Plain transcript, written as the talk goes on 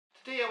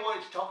I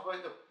wanted to talk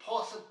about the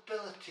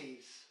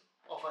possibilities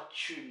of a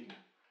tune.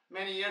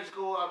 Many years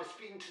ago I was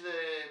speaking to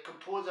the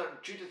composer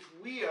Judith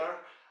Weir,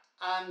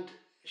 and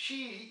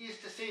she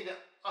used to say that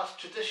us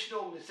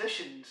traditional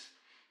musicians,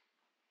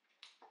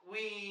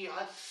 we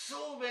had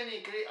so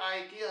many great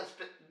ideas,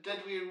 but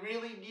did we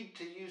really need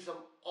to use them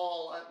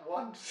all at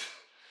once?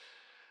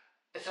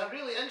 It's a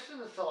really interesting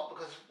thought,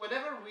 because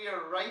whenever we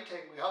are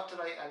writing, we have to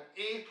write an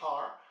A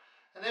part,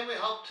 and then we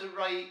have to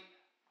write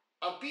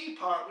a B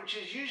part, which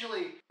is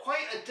usually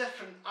quite a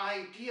different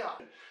idea.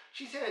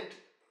 She said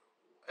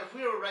if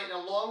we were writing a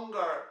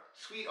longer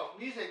suite of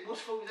music,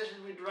 most folk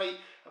musicians would write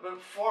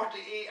about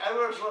 48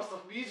 hours worth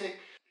of music.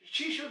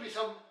 She showed me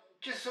some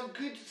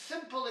good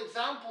simple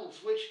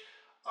examples which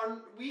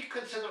we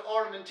consider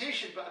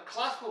ornamentation, but a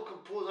classical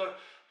composer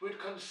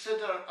would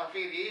consider a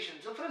variation.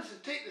 So for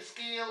instance, take the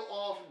scale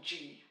of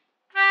G.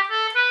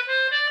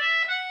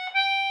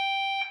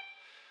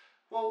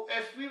 Well,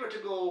 if we were to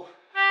go,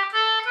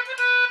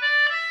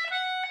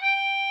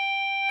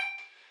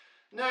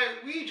 now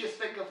we just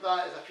think of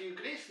that as a few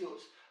grace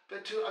notes,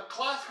 but to a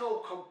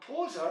classical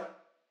composer,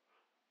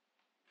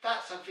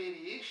 that's a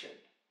variation.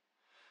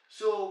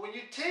 So when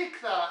you take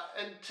that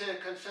into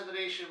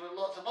consideration with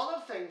lots of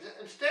other things,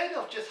 instead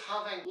of just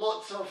having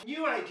lots of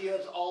new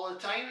ideas all the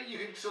time, you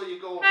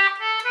go,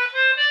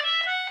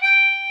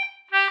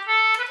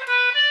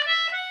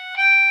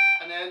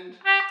 and then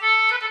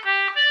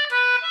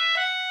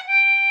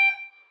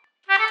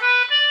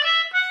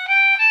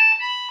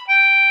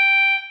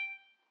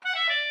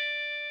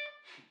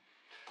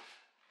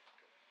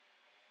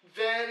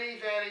very,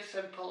 very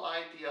simple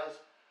ideas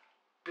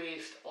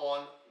based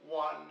on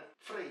one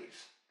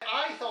phrase.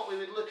 I thought we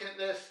would look at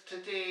this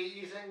today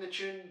using the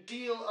tune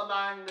Deil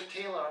Among the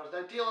Fiddlers.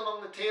 Now, Deil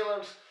Among the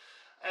Fiddlers,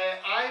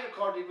 I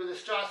recorded with the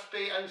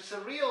Strathspey and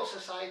Surreal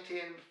Society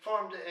and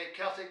formed it at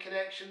Celtic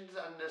Connections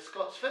and the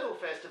Scots Fiddle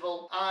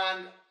Festival.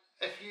 And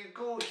if you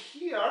go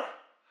here,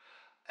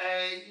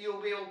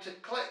 you'll be able to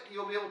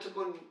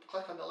go and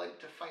click on the link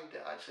to find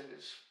it. Actually,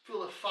 it's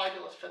full of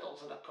fabulous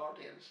fiddles and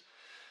accordions.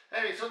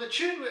 Anyway, so the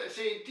tune would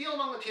say Deil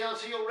Among the Fiddlers,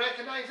 so you'll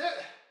recognise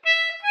it.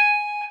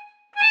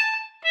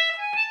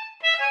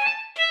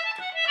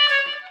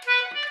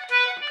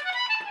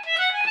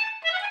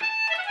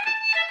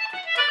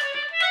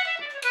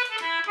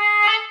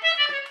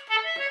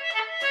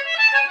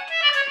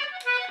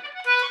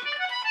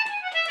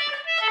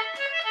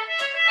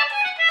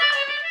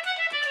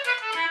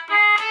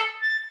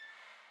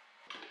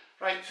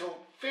 Right, so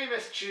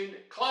famous tune,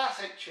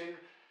 classic tune,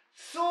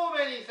 so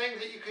many things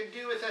that you can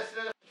do with this.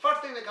 The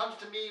first thing that comes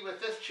to me with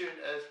this tune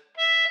is,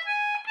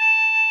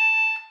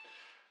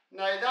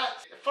 now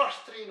that's the first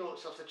three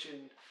notes of the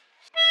tune.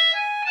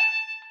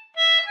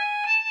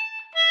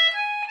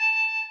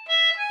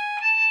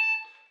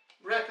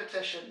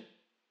 Repetition,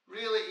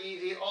 really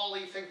easy, all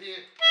these things that you...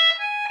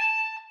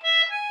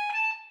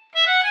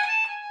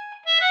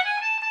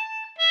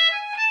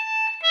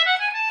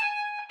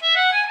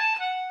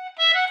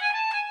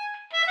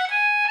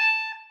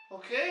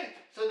 Okay,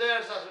 so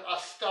there's a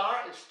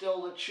start, it's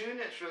still the tune,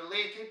 it's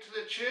related to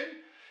the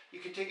tune. You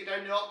can take it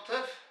down the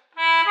octave.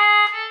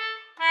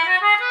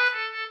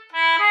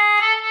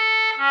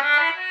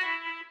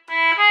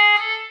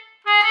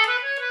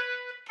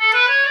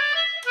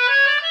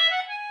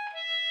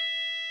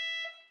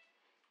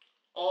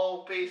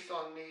 All based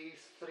on these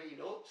three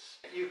notes.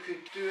 You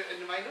could do it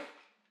in the minor.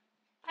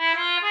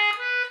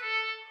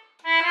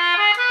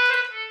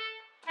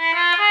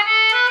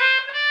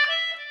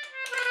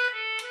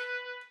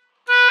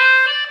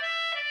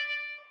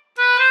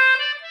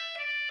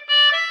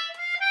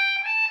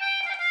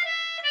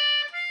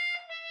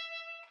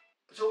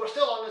 So we're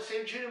still on the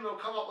same tune, and we'll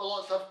come up with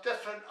lots of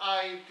different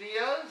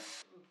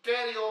ideas.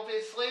 Very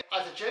obviously,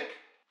 as a jig.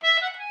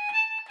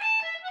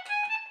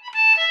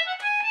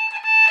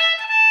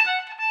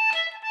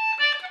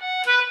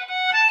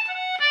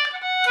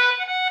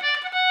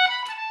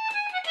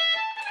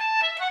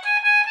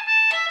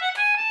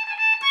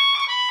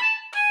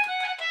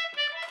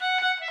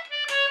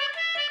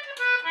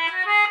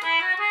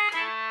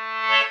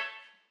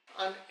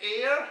 An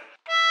air.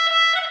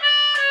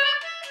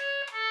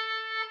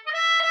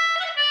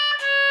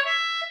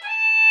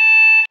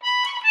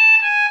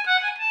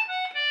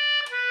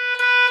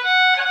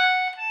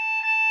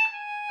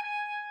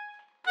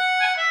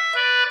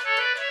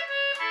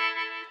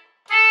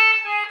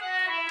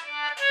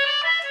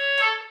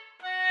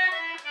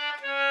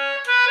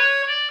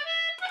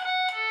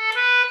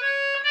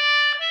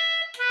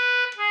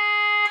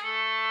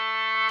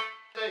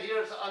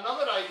 Here's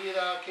another idea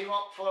that I came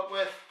up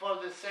with for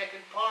the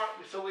second part.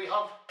 So we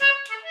have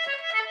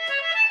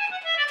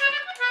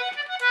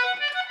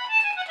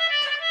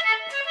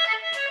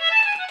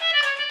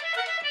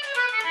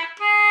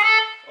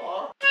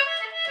or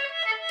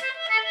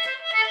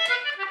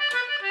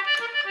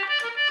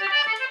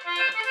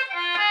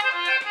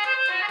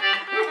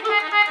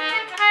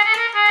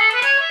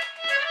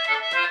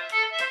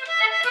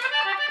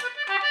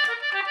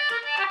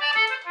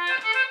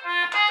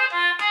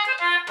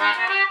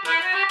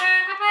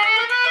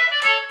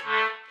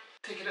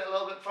taking it a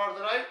little bit bit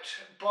further out,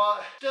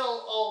 but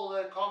still all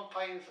the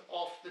confines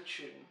of the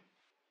tune.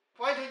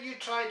 Why don't you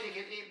try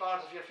taking 8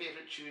 bars of your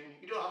favourite tune?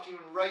 You don't have to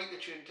even write the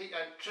tune. Take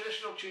a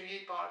traditional tune,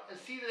 8 bars, and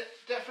see the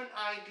different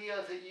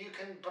ideas that you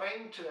can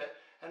bring to it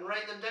and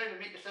write them down and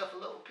make yourself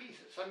a little piece.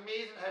 It's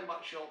amazing how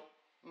much you'll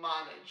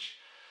manage.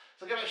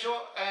 So give it a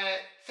shot.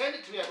 Send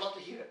it to me, I'd love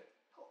to hear it.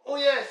 Oh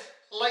yes,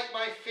 like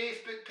my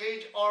Facebook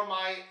page or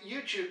my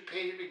YouTube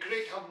page. It'd be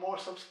great to have more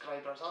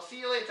subscribers. I'll see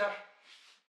you later.